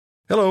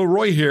Hello,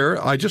 Roy here.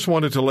 I just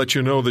wanted to let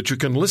you know that you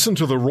can listen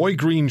to The Roy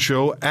Green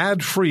Show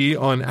ad-free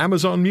on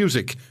Amazon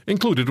Music,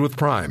 included with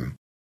Prime.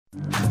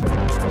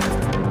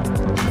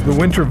 The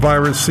winter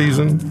virus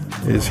season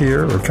is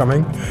here or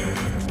coming.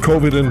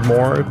 COVID and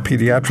more.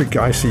 Pediatric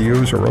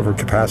ICUs are over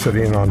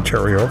capacity in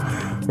Ontario,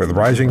 with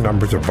rising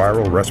numbers of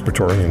viral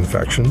respiratory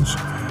infections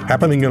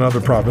happening in other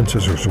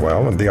provinces as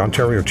well, and the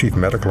Ontario Chief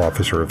Medical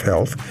Officer of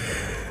Health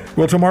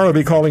will tomorrow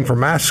be calling for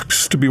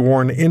masks to be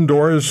worn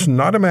indoors,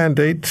 not a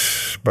mandate,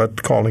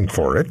 but calling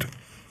for it.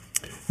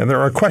 And there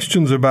are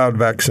questions about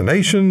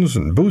vaccinations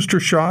and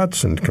booster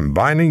shots and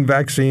combining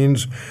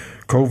vaccines,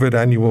 COVID,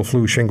 annual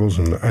flu, shingles,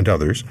 and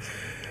others.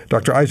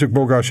 Dr. Isaac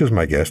Bogoch is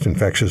my guest,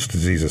 infectious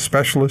diseases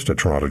specialist at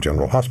Toronto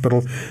General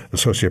Hospital,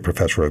 associate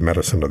professor of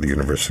medicine at the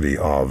University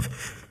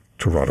of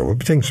Toronto. We'll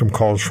be taking some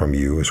calls from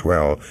you as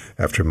well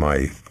after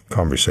my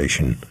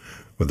conversation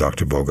with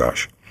Dr.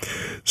 Bogoch.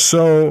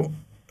 So,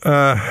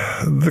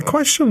 the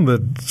question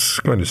that's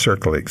going to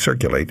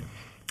circulate,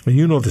 and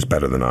you know this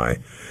better than I,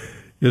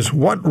 is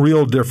what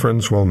real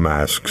difference will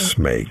masks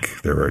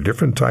make? There are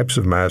different types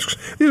of masks.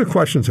 These are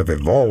questions that have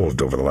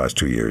evolved over the last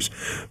 2 years.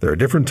 There are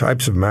different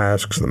types of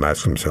masks. The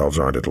masks themselves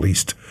aren't, at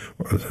least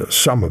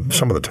some of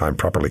the time,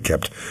 properly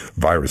kept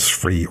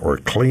virus-free or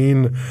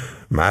clean.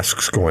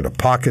 Masks go into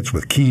pockets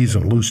with keys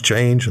and loose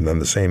change, and then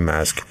the same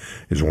mask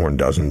is worn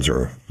dozens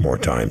or more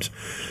times.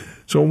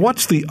 So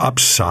what's the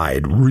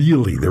upside,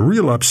 really, the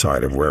real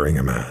upside of wearing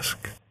a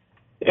mask?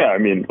 Yeah, I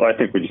mean, I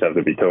think we just have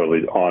to be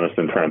totally honest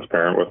and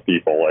transparent with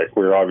people. Like,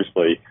 we're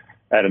obviously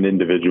at an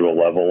individual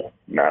level,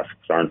 masks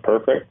aren't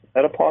perfect.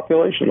 At a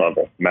population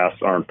level,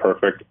 masks aren't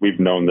perfect. We've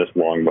known this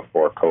long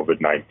before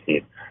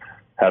COVID-19.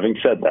 Having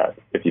said that,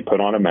 if you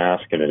put on a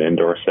mask in an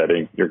indoor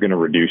setting, you're going to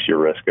reduce your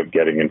risk of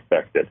getting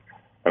infected.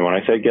 And when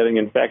I say getting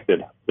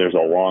infected, there's a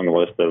long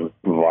list of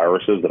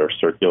viruses that are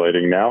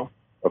circulating now.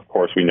 Of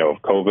course, we know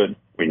of COVID.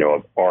 We know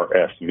of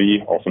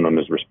RSV, also known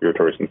as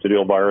respiratory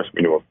syncytial virus.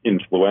 We know of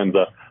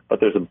influenza, but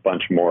there's a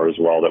bunch more as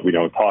well that we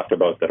don't talk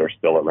about that are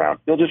still around.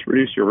 You'll just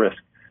reduce your risk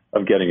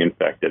of getting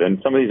infected.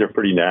 And some of these are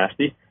pretty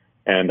nasty.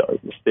 And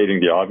stating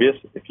the obvious,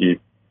 if you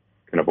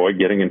can avoid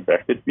getting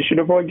infected, you should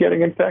avoid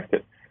getting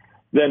infected.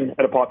 Then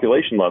at a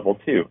population level,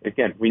 too,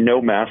 again, we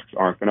know masks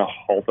aren't going to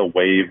halt a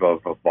wave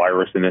of a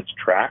virus in its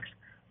tracks,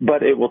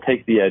 but it will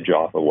take the edge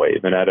off a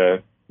wave. And at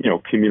a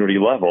community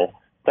level,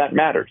 that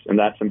matters, and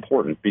that's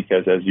important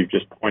because, as you've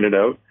just pointed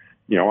out,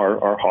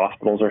 our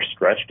hospitals are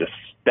stretched,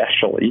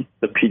 especially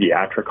the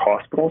pediatric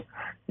hospitals,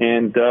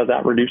 and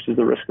that reduces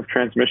the risk of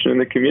transmission in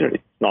the community.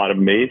 It's not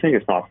amazing,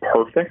 it's not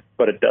perfect,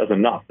 but it does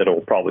enough that it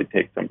will probably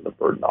take some of the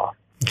burden off.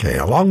 Okay,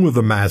 along with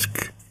the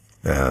mask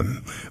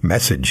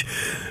message,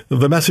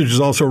 the message is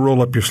also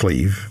roll up your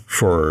sleeve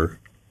for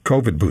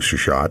COVID booster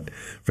shot,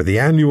 for the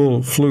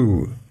annual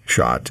flu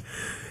shot.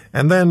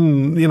 And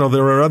then, there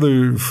are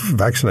other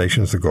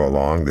vaccinations that go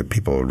along that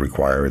people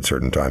require at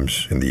certain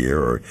times in the year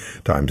or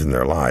times in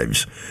their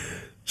lives.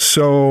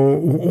 So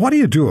what do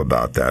you do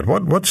about that?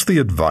 What's the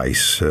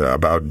advice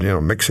about,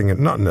 mixing it,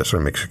 not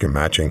necessarily mixing and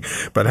matching,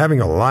 but having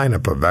a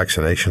lineup of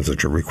vaccinations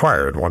that you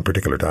require at one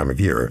particular time of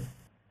year?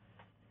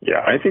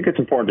 Yeah, I think it's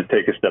important to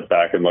take a step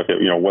back and look at,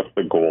 what's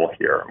the goal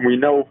here? We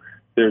know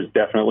there's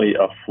definitely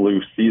a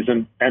flu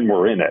season, and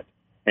we're in it.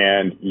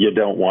 And you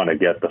don't want to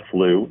get the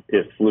flu.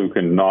 If flu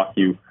can knock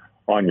you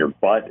on your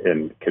butt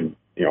and can,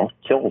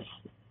 kills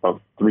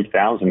about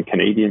 3,000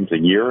 Canadians a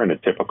year in a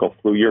typical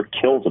flu year,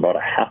 kills about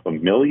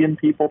 500,000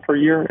 people per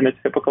year in a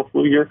typical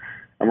flu year,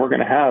 and we're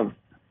going to have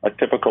a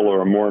typical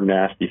or a more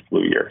nasty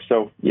flu year.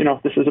 So,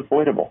 this is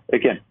avoidable.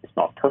 Again, it's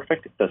not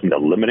perfect. It doesn't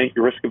eliminate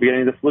your risk of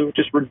getting the flu. It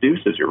just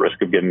reduces your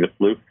risk of getting the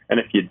flu. And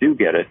if you do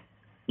get it,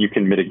 you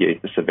can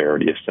mitigate the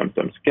severity of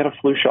symptoms. Get a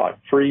flu shot,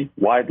 free,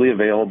 widely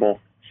available,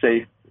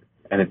 safe,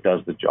 and it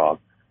does the job.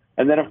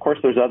 And then, of course,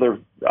 there's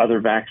other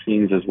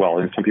vaccines as well.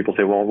 And some people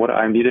say, well,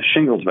 I need a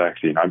shingles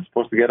vaccine. I'm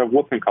supposed to get a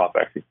whooping cough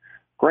vaccine.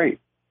 Great.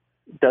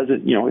 Does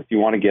it, if you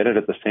want to get it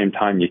at the same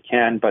time, you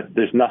can. But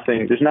there's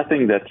nothing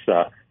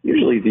that's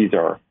usually these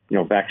are,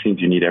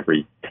 vaccines you need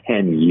every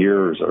 10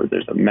 years or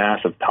there's a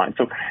massive time.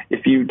 So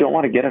if you don't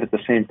want to get it at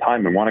the same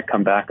time and want to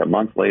come back a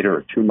month later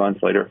or 2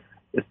 months later,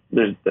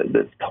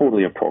 that's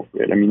totally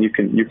appropriate. I mean, you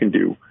can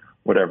do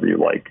whatever you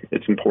like.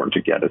 It's important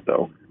to get it,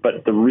 though.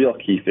 But the real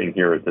key thing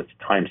here that's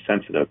time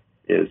sensitive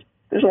is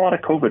there's a lot of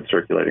COVID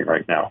circulating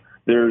right now.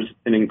 There's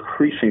an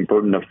increasing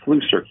burden of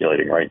flu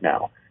circulating right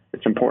now.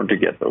 It's important to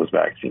get those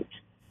vaccines.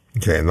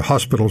 Okay, and the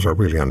hospitals are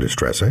really under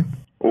stress, eh?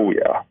 Oh,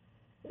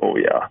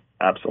 yeah,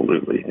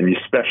 absolutely. And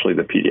especially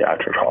the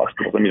pediatric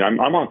hospitals. I mean, I'm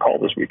on call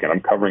this weekend.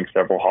 I'm covering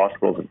several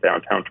hospitals in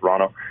downtown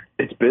Toronto.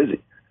 It's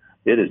busy.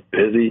 It is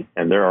busy,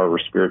 and there are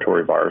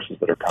respiratory viruses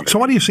that are coming. So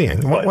what are you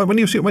seeing? When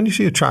you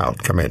see a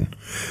child come in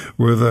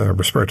with a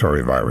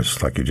respiratory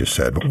virus, like you just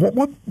said,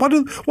 what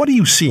are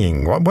you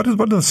seeing? What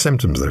are the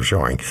symptoms they're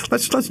showing?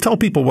 Let's tell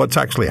people what's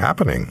actually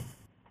happening.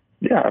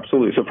 Yeah,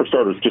 absolutely. So for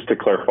starters, just to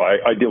clarify,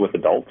 I deal with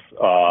adults.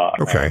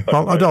 Okay,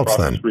 well, adults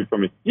then.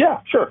 From me.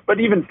 Yeah, sure. But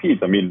even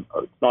peds, I mean,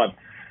 it's not,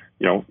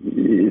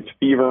 it's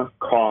fever,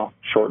 cough,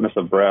 shortness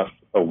of breath,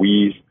 a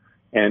wheeze.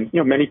 And,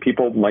 many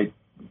people might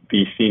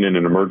be seen in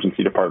an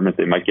emergency department.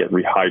 They might get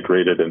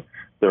rehydrated and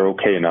they're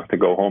okay enough to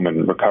go home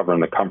and recover in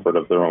the comfort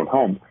of their own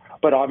home.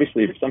 But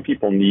obviously, if some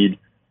people need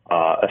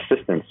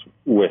assistance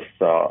with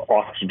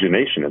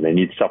oxygenation and they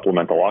need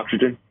supplemental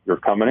oxygen, you're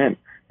coming in.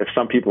 If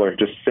some people are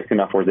just sick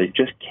enough where they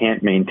just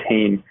can't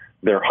maintain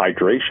their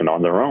hydration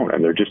on their own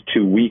and they're just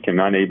too weak and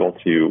unable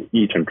to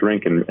eat and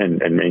drink and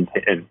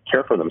maintain and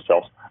care for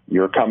themselves,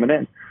 you're coming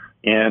in.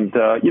 And,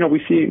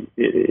 we see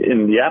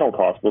in the adult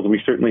hospitals,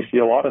 we certainly see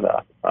a lot of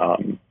that.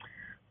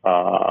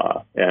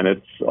 And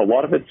it's a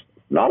lot of it's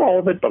not all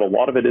of it, but a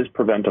lot of it is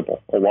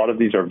preventable. A lot of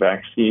these are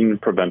vaccine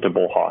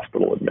preventable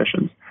hospital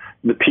admissions.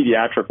 In the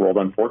pediatric world,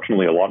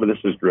 unfortunately, a lot of this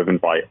is driven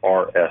by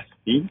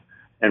RSV,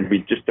 and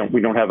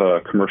we don't have a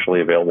commercially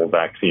available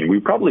vaccine. We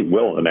probably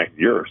will in the next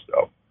year or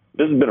so.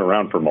 This has been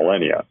around for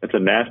millennia. It's a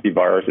nasty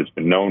virus. It's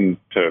been known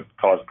to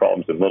cause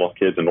problems in little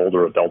kids and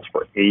older adults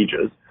for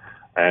ages.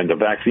 And a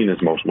vaccine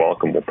is most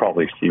welcome. We'll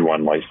probably see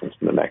one licensed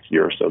in the next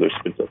year or so. There's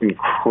been some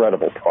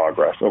incredible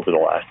progress over the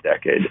last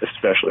decade,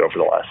 especially over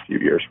the last few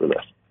years for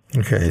this.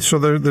 Okay, so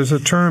there's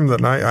a term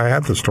that I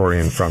had the story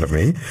in front of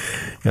me,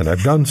 and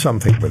I've done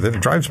something with it.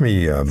 It drives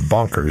me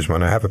bonkers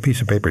when I have a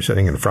piece of paper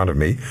sitting in front of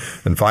me,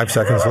 and 5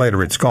 seconds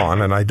later it's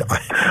gone, and I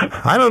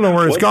don't know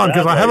where it's gone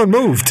because I haven't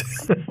moved.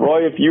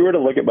 Roy, if you were to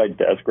look at my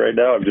desk right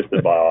now, I'm just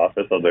in my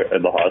office in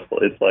the hospital.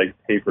 It's like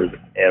papers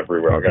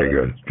everywhere. Okay,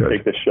 good.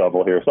 Take the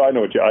shovel here, so I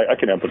know I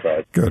can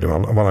empathize. Good.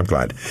 Well, I'm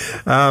glad.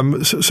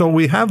 So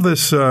we have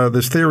this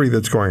theory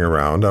that's going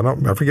around.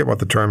 I forget what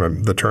the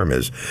term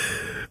is.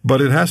 But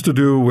it has to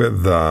do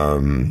with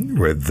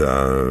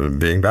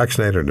being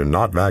vaccinated and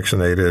not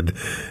vaccinated,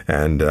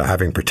 and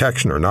having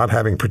protection or not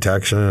having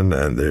protection.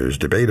 And there's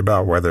debate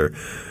about whether,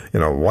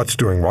 what's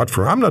doing what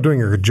for. I'm not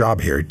doing a good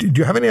job here. Do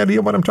you have any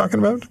idea what I'm talking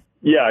about?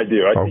 Yeah, I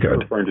do. I think you're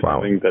referring to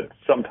something that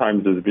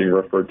sometimes is being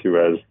referred to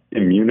as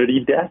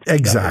immunity debt.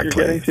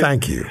 Exactly.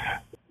 Thank you.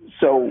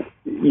 So,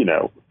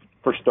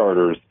 for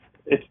starters,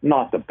 it's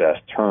not the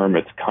best term.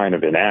 It's kind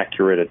of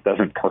inaccurate. It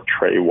doesn't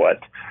portray what.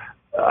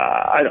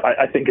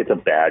 I think it's a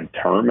bad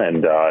term,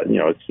 and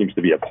it seems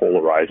to be a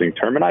polarizing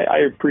term, and I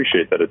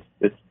appreciate that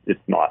it's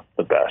not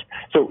the best.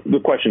 So the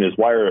question is,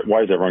 why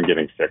is everyone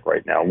getting sick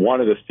right now?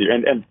 One of the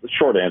and the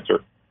short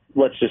answer,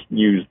 let's just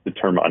use the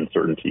term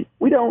uncertainty.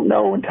 We don't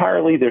know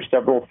entirely. There's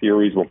several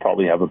theories. We'll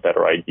probably have a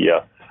better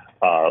idea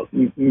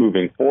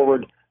moving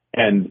forward,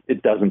 and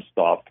it doesn't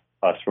stop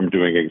us from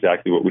doing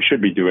exactly what we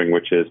should be doing,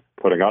 which is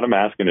putting on a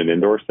mask in an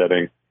indoor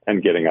setting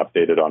and getting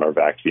updated on our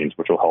vaccines,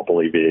 which will help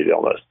alleviate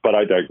illness. But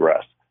I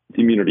digress.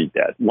 Immunity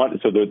debt.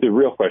 So the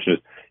real question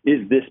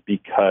is this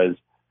because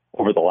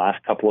over the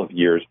last couple of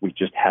years, we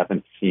just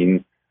haven't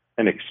seen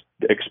and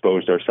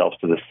exposed ourselves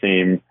to the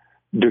same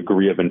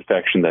degree of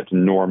infection that's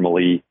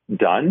normally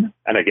done?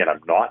 And again,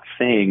 I'm not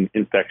saying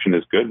infection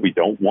is good. We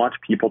don't want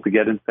people to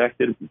get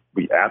infected.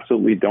 We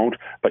absolutely don't.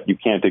 But you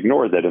can't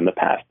ignore that in the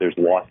past, there's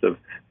lots of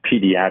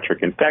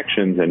pediatric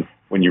infections. And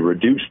when you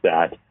reduce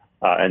that,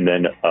 and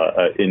then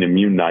an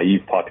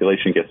immune-naive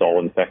population gets all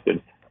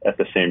infected at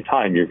the same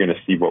time, you're going to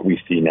see what we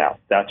see now.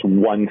 That's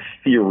one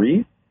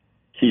theory,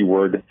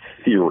 keyword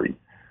theory,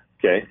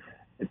 okay?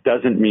 It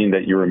doesn't mean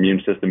that your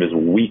immune system is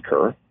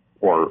weaker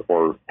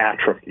or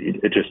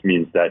atrophied. It just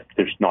means that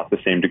there's not the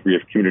same degree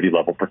of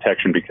community-level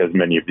protection because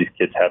many of these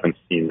kids haven't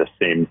seen the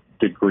same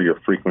degree or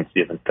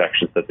frequency of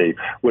infections that they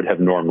would have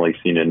normally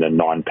seen in a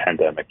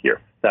non-pandemic year.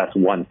 That's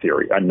one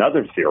theory.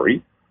 Another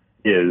theory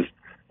is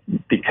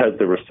because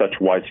there was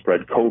such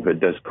widespread COVID,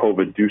 does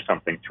COVID do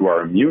something to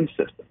our immune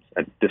systems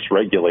and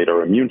dysregulate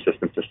our immune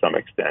system to some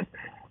extent?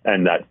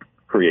 And that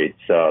creates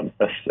an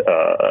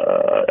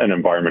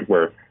environment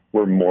where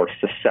we're more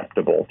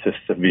susceptible to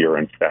severe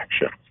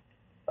infections.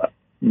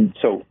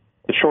 So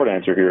the short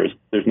answer here is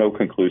there's no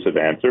conclusive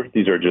answer.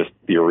 These are just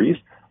theories.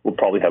 We'll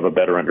probably have a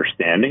better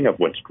understanding of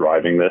what's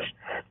driving this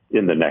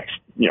in the next,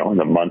 in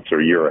the months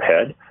or year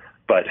ahead.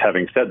 But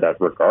having said that,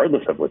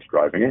 regardless of what's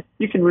driving it,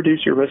 you can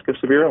reduce your risk of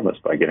severe illness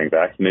by getting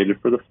vaccinated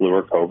for the flu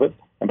or COVID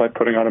and by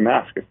putting on a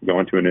mask if you go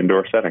into an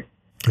indoor setting.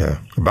 Yeah.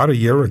 About a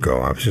year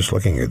ago, I was just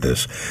looking at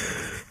this.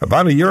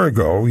 About a year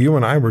ago, you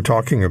and I were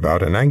talking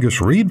about an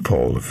Angus Reid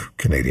poll of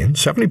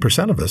Canadians.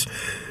 70% of us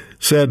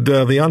said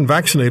the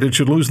unvaccinated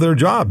should lose their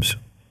jobs.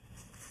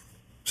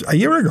 A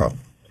year ago.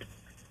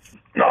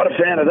 Not a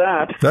fan of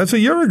that. That's a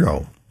year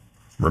ago.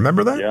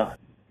 Remember that?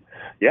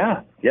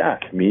 Yeah.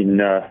 I mean,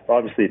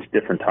 obviously it's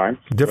different times.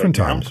 Different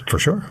times, for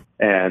sure.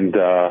 And,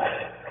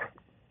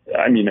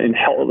 I mean, in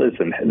health,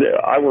 listen,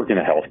 I work in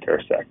a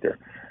healthcare sector.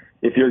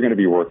 If you're going to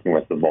be working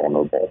with the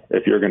vulnerable,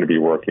 if you're going to be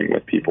working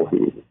with people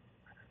who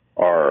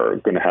are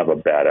going to have a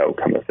bad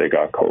outcome if they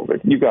got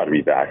COVID, you got to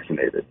be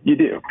vaccinated. You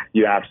do.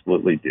 You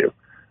absolutely do.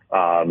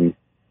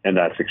 And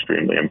that's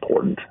extremely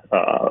important.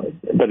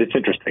 But it's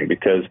interesting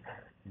because,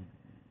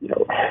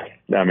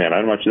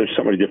 there's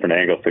so many different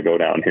angles to go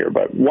down here,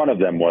 but one of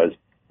them was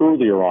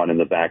earlier on in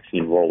the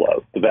vaccine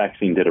rollout, the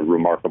vaccine did a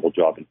remarkable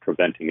job in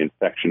preventing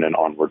infection and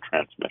onward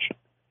transmission.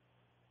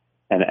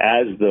 And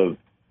as the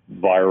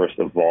virus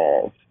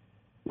evolved,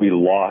 we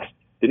lost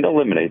didn't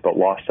eliminate, but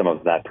lost some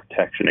of that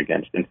protection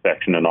against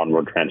infection and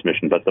onward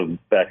transmission. But the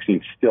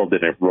vaccine still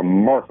did a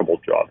remarkable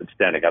job in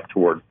standing up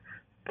toward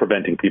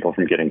preventing people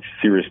from getting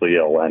seriously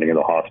ill, landing in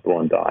the hospital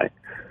and dying.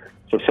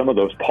 So some of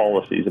those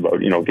policies about,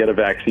 get a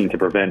vaccine to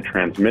prevent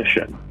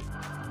transmission,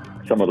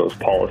 some of those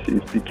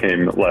policies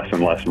became less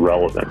and less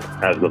relevant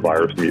as the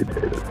virus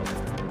mutated.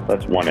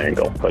 That's one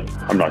angle, but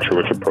I'm not sure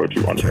which approach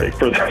you want to take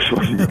for this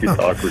one. You could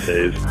talk for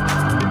days.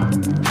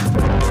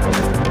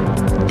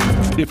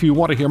 If you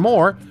want to hear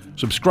more,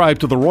 subscribe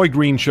to The Roy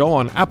Green Show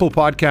on Apple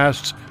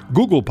Podcasts,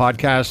 Google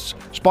Podcasts,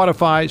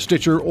 Spotify,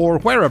 Stitcher, or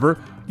wherever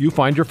you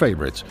find your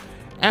favorites.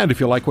 And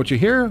if you like what you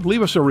hear,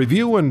 leave us a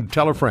review and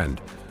tell a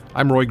friend.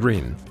 I'm Roy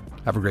Green.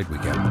 Have a great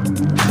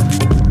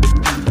weekend.